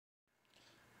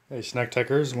Hey Snack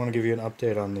Techers, I want to give you an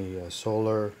update on the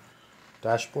solar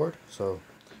dashboard. So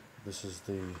this is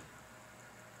the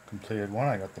completed one.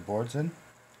 I got the boards in,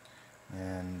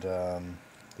 and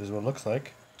this is what it looks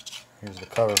like. Here's the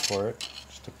cover for it.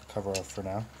 Just took the cover off for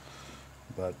now.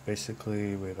 But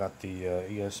basically we got the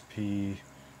ESP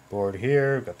board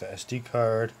here, we got the SD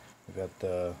card, we got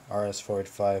the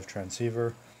RS485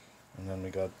 transceiver, and then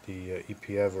we got the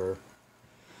EPEVER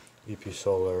EP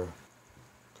Solar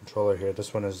controller here.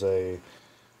 This one is a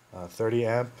 30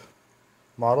 amp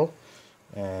model,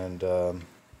 and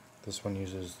this one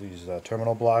uses these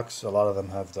terminal blocks. A lot of them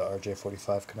have the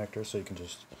RJ45 connector, so you can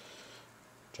just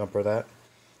jumper that.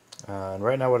 And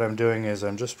right now what I'm doing is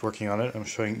I'm just working on it. I'm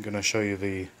going to show you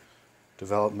the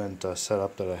development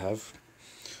setup that I have.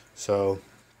 So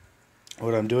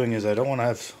what I'm doing is I don't want to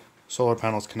have solar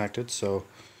panels connected, so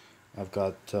I've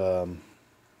got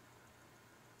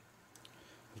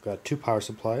two power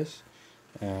supplies,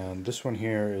 and this one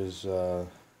here is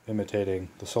imitating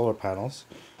the solar panels,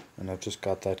 and I've just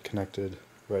got that connected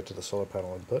right to the solar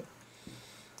panel input.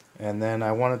 And then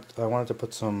I wanted to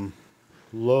put some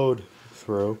load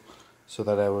through so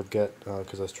that I would get,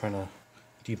 because I was trying to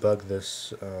debug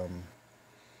this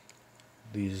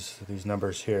these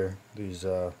numbers here, these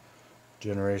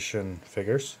generation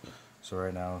figures. So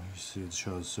right now you see it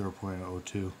shows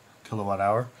 0.02 kilowatt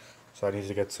hour, so I need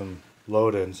to get some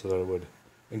load in so that it would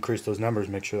increase those numbers,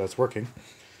 make sure that's working.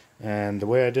 And the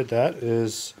way I did that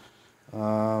is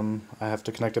I have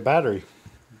to connect a battery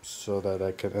so that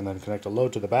I can, and then connect a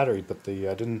load to the battery, but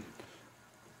I didn't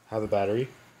have a battery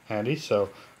handy, so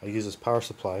I use this power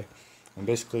supply. And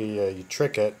basically you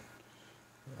trick it.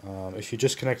 If you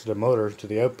just connected a motor to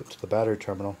the output to the battery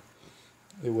terminal,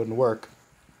 it wouldn't work,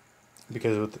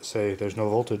 because it would say there's no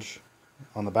voltage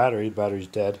on the battery's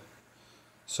dead.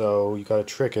 So you got to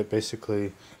trick it.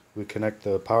 Basically, we connect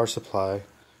the power supply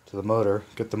to the motor,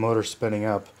 get the motor spinning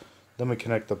up, then we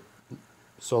connect the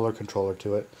solar controller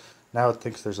to it. Now it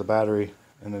thinks there's a battery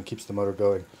and then keeps the motor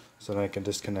going, so then I can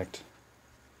disconnect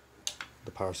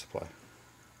the power supply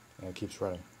and it keeps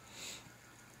running.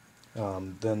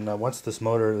 Then once this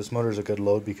motor is a good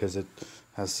load because it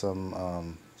has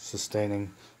some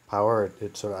sustaining power.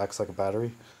 It sort of acts like a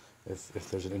battery if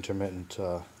there's an intermittent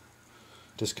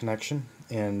disconnection.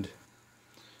 And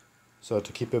so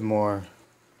to keep it more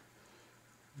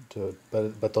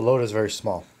but the load is very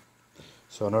small,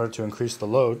 so in order to increase the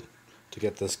load to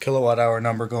get this kilowatt hour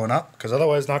number going up, because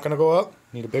otherwise it's not going to go up,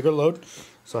 need a bigger load.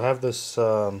 So I have this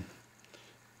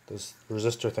this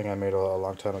resistor thing I made a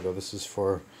long time ago. This was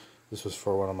for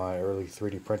one of my early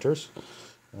 3D printers,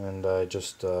 and it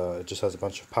just has a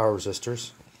bunch of power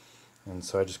resistors, and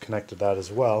so I just connected that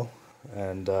as well,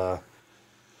 and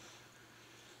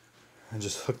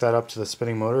just hooked that up to the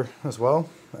spinning motor as well,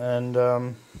 and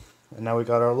now we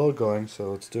got our load going.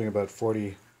 So it's doing about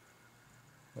 40,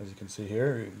 as you can see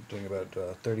here, doing about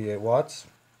 38 watts.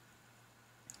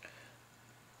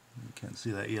 You can't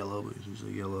see that yellow, but it's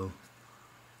usually yellow.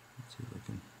 Let's see if I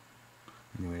can.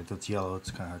 Anyway, that's yellow,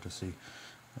 it's kind of hard to see.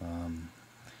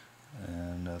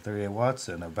 And 38 watts,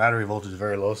 and our battery voltage is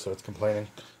very low, so it's complaining,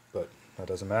 but that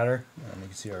doesn't matter. And you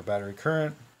can see our battery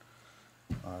current,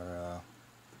 our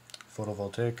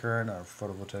photovoltaic current, our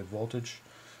photovoltaic voltage.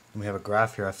 And we have a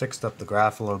graph here. I fixed up the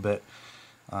graph a little bit.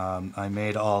 I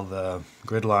made all the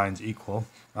grid lines equal.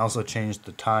 I also changed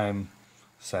the time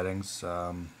settings,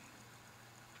 so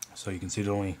you can see it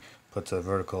only puts a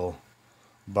vertical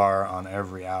bar on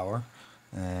every hour.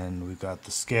 And we've got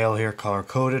the scale here color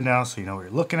coded now, so you know what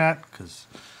you're looking at, because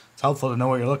it's helpful to know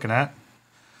what you're looking at.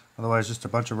 Otherwise just a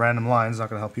bunch of random lines, not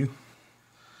going to help you.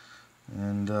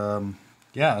 And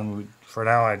yeah, and for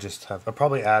now I'll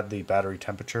probably add the battery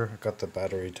temperature. I've got the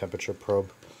battery temperature probe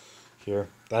here.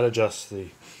 That adjusts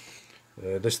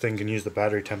this thing can use the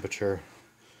battery temperature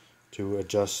to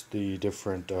adjust the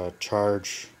different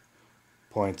charge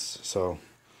points. So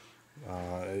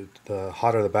the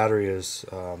hotter the battery is,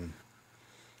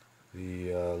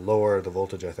 the lower the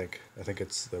voltage. I think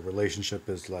it's the relationship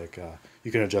is like,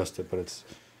 you can adjust it, but it's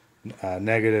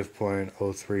negative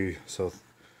 0.03, so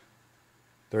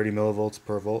 30 millivolts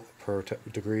per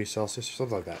degree Celsius or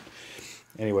something like that.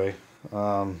 Anyway,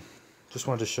 just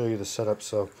wanted to show you the setup.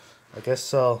 So I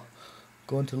guess I'll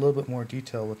go into a little bit more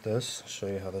detail with this, show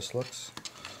you how this looks.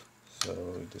 So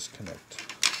we disconnect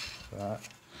that,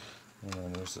 and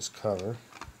then there's this cover,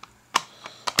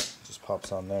 just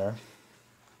pops on there.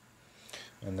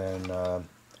 And then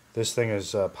this thing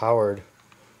is powered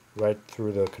right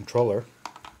through the controller,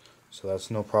 so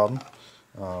that's no problem.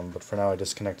 But for now I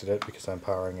disconnected it because I'm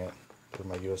powering it through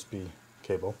my USB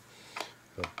cable.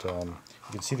 But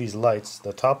you can see these lights.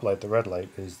 The top light, the red light,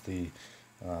 is the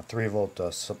 3-volt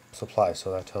supply,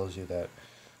 so that tells you that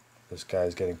this guy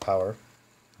is getting power.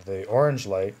 The orange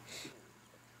light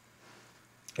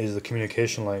is the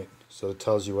communication light, so it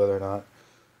tells you whether or not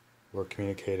we're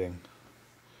communicating.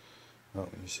 Oh,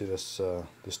 you see this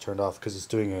this turned off because it's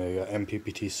doing a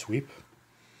MPPT sweep.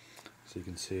 So you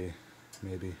can see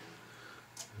maybe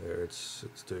there it's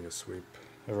doing a sweep.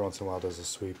 Every once in a while it does a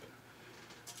sweep,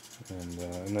 and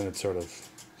then it sort of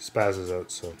spazzes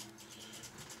out. So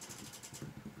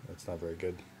that's not very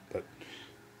good. But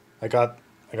I got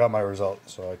my result,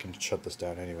 so I can shut this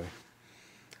down anyway.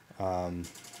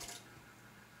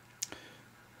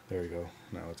 There we go.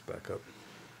 Now it's back up.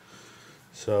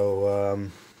 So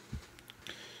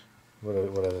what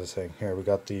was I saying? Here we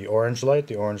got the orange light.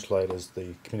 The orange light is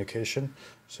the communication.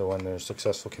 So when there's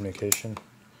successful communication,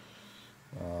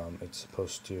 it's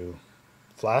supposed to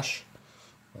flash.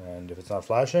 And if it's not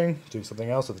flashing, doing something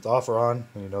else. If it's off or on,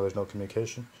 and you know there's no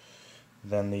communication.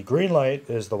 Then the green light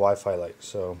is the Wi-Fi light.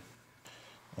 So,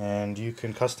 and you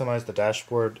can customize the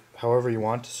dashboard however you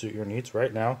want to suit your needs.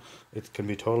 Right now, it can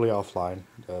be totally offline.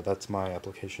 That's my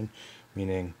application,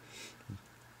 meaning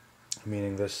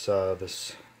this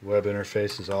this web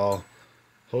interface is all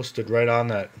hosted right on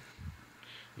that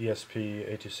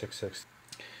ESP8266,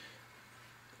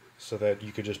 so that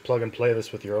you could just plug and play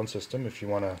this with your own system if you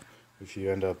want to. If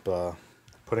you end up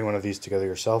putting one of these together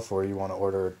yourself, or you want to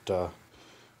order it.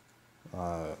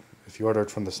 If you order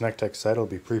it from the SnecTech site, it'll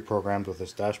be pre-programmed with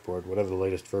this dashboard, whatever the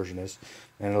latest version is,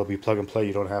 and it'll be plug and play.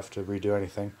 You don't have to redo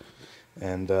anything.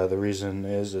 And the reason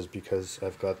is because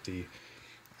I've got the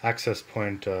access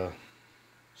point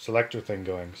selector thing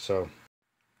going. So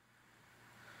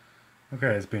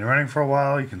okay, it's been running for a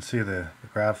while. You can see the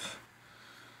graph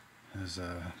has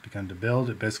begun to build.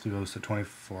 It basically goes to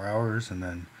 24 hours, and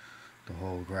then the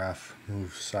whole graph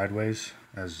moves sideways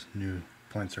as new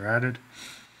points are added.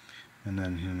 And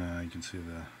then you can see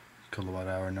the kilowatt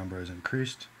hour number has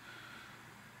increased.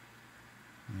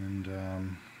 And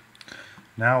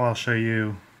now I'll show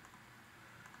you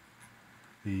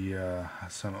the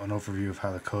an overview of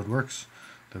how the code works.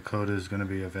 The code is going to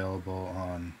be available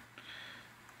on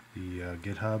the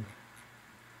GitHub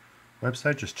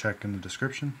website. Just check in the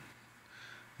description.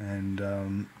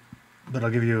 And but I'll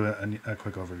give you a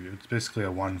quick overview. It's basically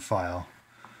a one-file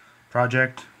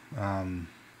project.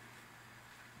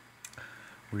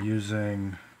 We're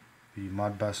using the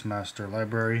Modbus master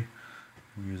library.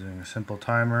 We're using a simple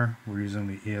timer. We're using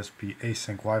the ESP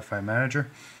async Wi-Fi manager,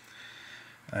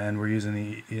 and we're using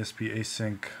the ESP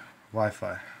async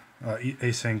Wi-Fi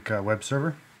async web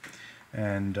server.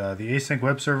 And the async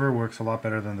web server works a lot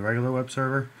better than the regular web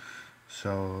server,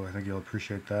 so I think you'll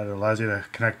appreciate that. It allows you to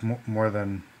connect more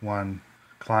than one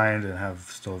client and have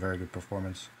still very good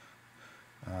performance.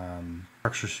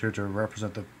 Structures here to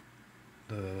represent the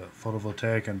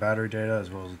photovoltaic and battery data, as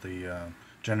well as the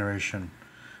generation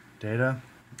data.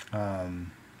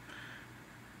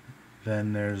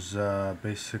 Then there's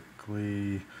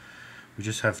basically, we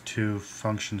just have two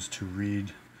functions to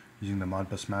read using the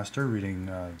Modbus master, reading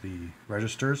the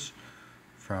registers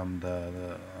from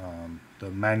the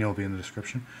manual will be in the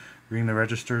description. Reading the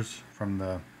registers from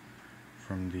the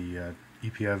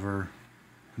EPEVER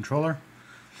controller.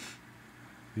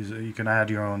 You can add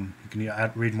your own, you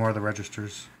can read more of the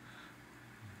registers,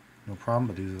 no problem,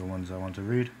 but these are the ones I want to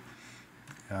read.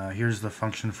 Here's the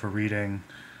function for reading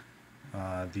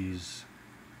these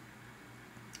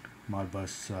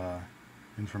Modbus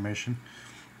information.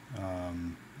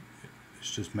 It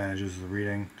just manages the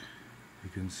reading. You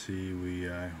can see we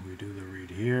do the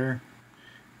read here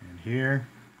and here,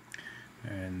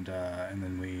 and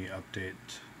then we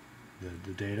update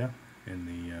the data in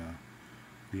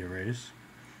the arrays.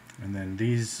 And then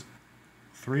these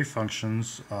three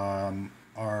functions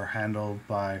are handled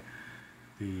by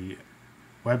the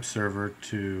web server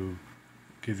to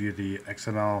give you the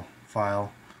XML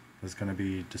file that's going to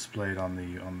be displayed on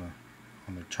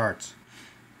the charts.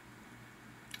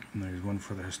 And there's one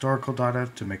for the historical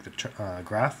data to make the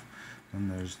graph.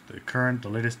 And there's the current, the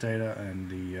latest data, and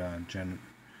the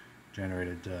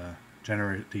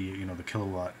the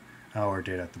kilowatt hour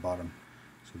data at the bottom.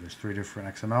 So there's three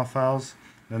different XML files.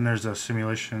 Then there's a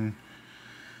simulation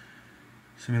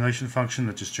function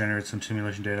that just generates some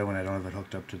simulation data when I don't have it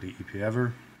hooked up to the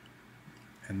EPEVER.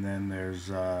 And then there's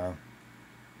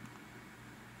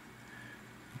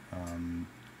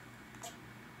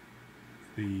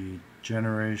the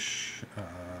generation.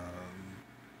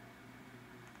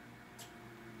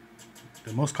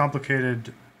 The most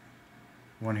complicated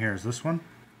one here is this one,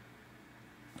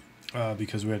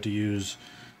 because we have to use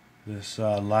this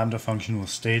lambda function with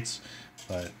states,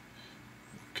 but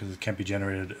because it can't be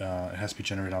generated. It has to be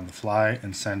generated on the fly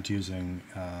and sent using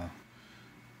a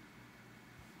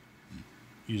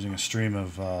stream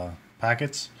of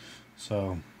packets.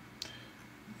 So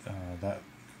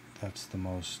that's the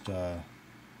most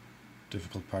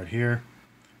difficult part here.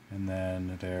 And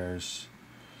then there's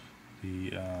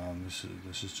the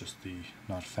this is just the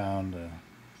not found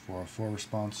 404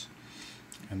 response.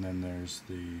 And then there's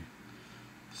the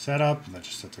setup, and that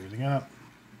just sets everything up.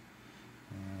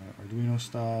 Arduino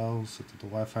style, sets up the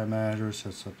Wi-Fi manager,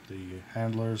 sets up the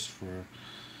handlers for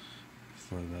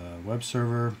the web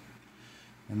server.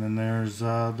 And then there's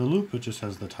the loop, which just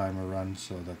has the timer run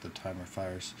so that the timer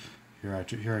fires. Here I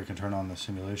can turn on the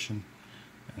simulation,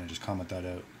 and I just comment that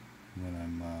out when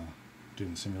I'm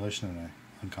doing the simulation, and I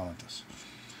uncomment this,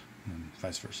 and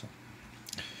vice versa.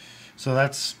 So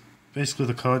that's basically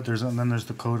the code. And then there's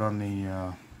the code on the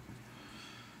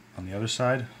other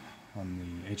side, on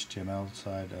the HTML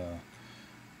side.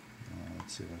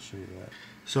 Let's see if I'll show you that.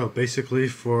 So basically,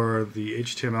 for the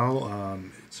HTML,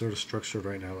 it's sort of structured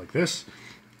right now like this.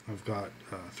 I've got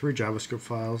 3 JavaScript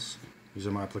files. These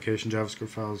are my application JavaScript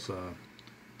files.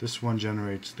 This one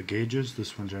generates the gauges,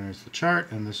 this one generates the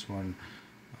chart, and this one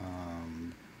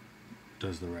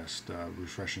does the rest,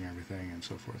 refreshing everything and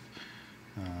so forth.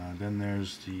 Then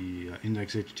there's the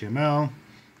index HTML,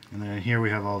 and then here we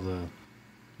have all the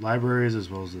libraries as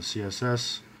well as the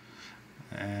CSS,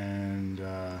 and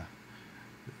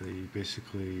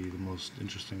basically the most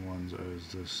interesting ones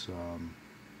is this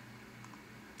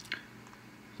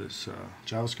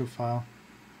JavaScript file.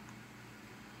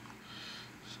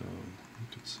 So you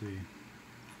can see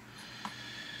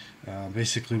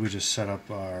basically we just set up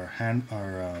our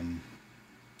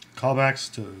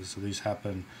callbacks so these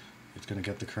happen. It's going to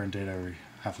get the current data every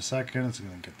half a second. It's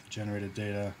going to get the generated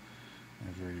data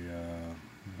every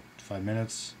 5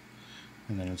 minutes,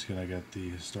 and then it's going to get the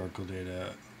historical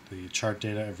data, the chart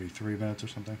data every 3 minutes or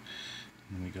something.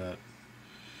 And then we got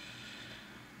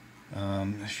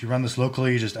if you run this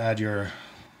locally, you just add your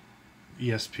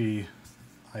ESP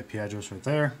IP address right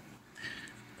there.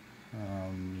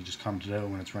 You just comment it out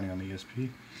when it's running on the ESP.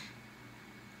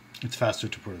 It's faster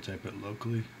to prototype it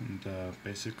locally, and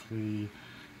basically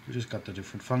we just got the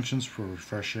different functions for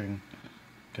refreshing,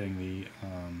 getting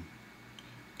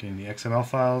the XML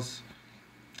files,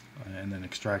 and then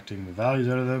extracting the values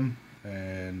out of them,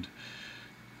 and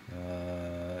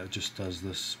it just does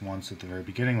this once at the very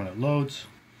beginning when it loads.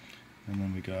 And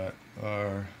then we got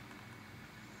our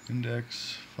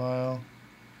index file.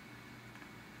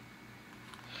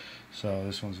 So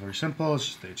this one's very simple. It's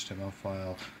just the HTML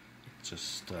file. It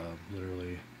just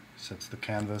literally sets the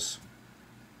canvas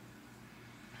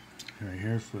right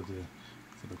here for the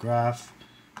graph,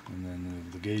 and then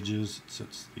the gauges. It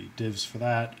sets the divs for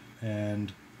that,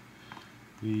 and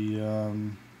the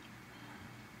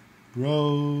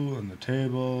row and the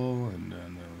table and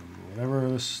whatever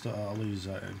this all these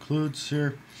includes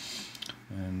here.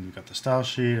 And we got the style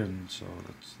sheet, and so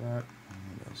that's that.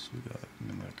 And what else we got? And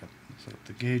then we got set up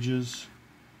the gauges.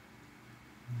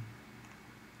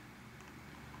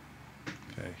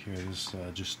 Okay, here's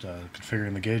just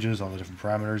configuring the gauges, all the different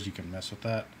parameters. You can mess with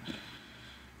that.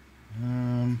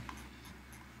 And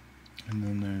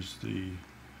then there's the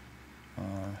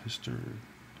history.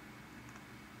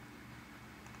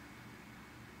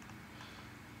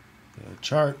 The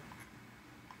chart.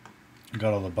 We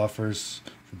got all the buffers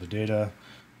for the data,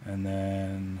 and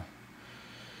then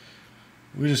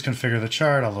we just configure the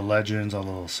chart, all the legends, all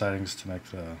the little settings to make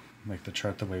the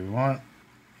chart the way we want.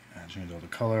 And change all the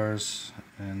colors,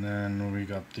 and then we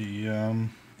got the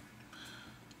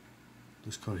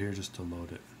this code here just to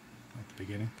load it at the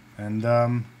beginning, and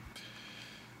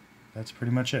that's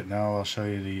pretty much it. Now I'll show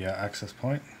you the access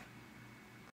point.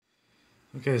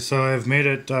 Okay, so I've made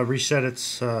it reset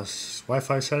its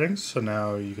Wi-Fi settings, so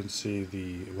now you can see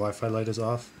the Wi-Fi light is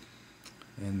off,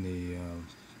 and the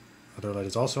other light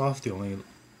is also off. The only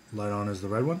light on is the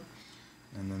red one.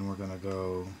 And then we're going to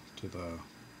go to the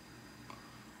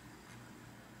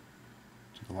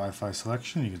Wi-Fi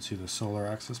selection. You can see the solar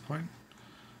access point.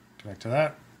 Connect to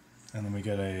that, and then we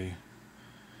get a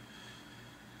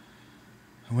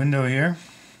window here,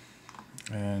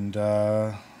 and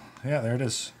yeah, there it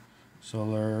is.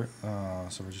 Solar,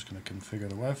 so we're just going to configure the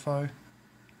Wi-Fi,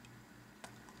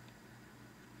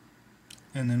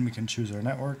 and then we can choose our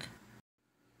network.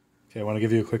 Okay, I want to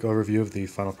give you a quick overview of the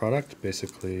final product.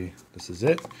 Basically, this is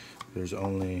it. There's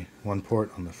only one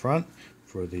port on the front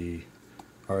for the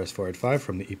RS485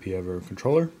 from the EPEVER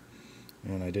controller,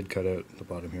 and I did cut out the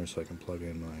bottom here so I can plug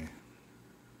in my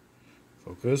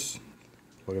focus,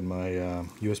 plug in my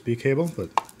USB cable,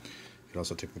 but you can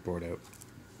also take the board out.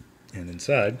 And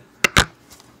inside,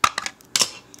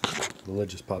 The lid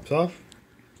just pops off,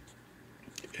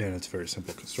 and it's very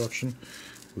simple construction.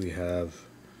 We have,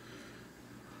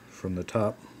 from the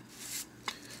top,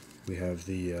 we have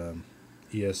the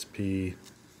ESP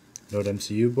Node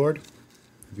MCU board,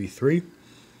 V3.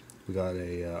 We got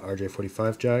a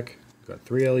RJ45 jack. We got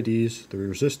 3 LEDs, 3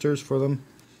 resistors for them.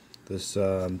 This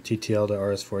TTL to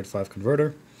RS485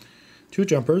 converter. 2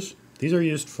 jumpers. These are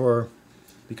used for,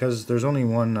 because there's only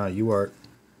one UART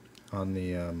on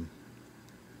the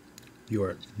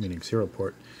UART, meaning serial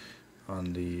port,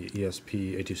 on the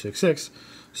ESP8266.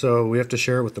 So we have to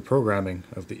share it with the programming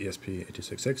of the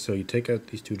ESP8266. So you take out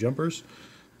these 2 jumpers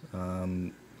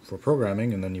for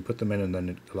programming, and then you put them in, and then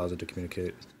it allows it to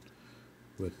communicate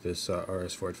with this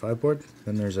RS485 board.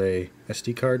 Then there's a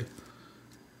SD card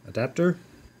adapter.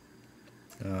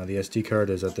 The SD card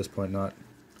is at this point not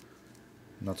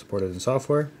supported in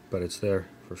software, but it's there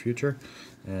for future.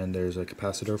 And there's a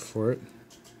capacitor for it.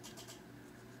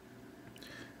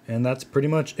 And that's pretty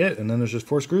much it. And then there's just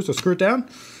 4 screws, so screw it down,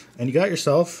 and you got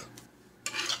yourself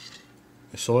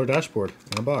a solar dashboard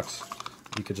in a box.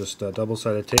 You could just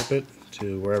double-sided tape it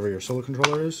to wherever your solar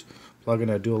controller is, plug in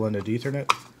a dual-ended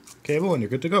Ethernet cable, and you're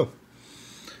good to go.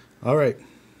 Alright,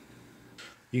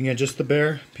 you can get just the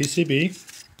bare PCB.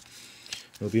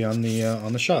 It'll be on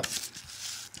the shop.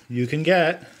 You can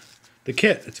get the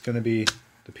kit. It's going to be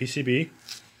the PCB,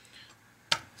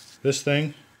 this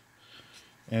thing,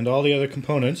 and all the other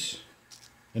components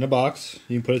in a box.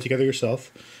 You can put it together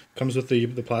yourself. Comes with the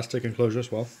plastic enclosure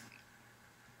as well,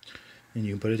 and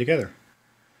you can put it together.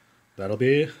 That'll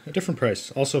be a different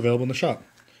price, also available in the shop.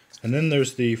 And then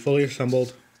there's the fully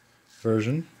assembled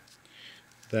version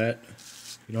that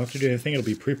you don't have to do anything. It'll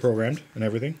be pre-programmed and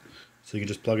everything, so you can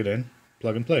just plug it in,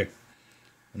 plug and play,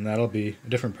 and that'll be a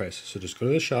different price. So just go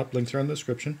to the shop, links are in the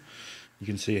description. You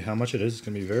can see how much it is. It's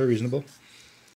going to be very reasonable.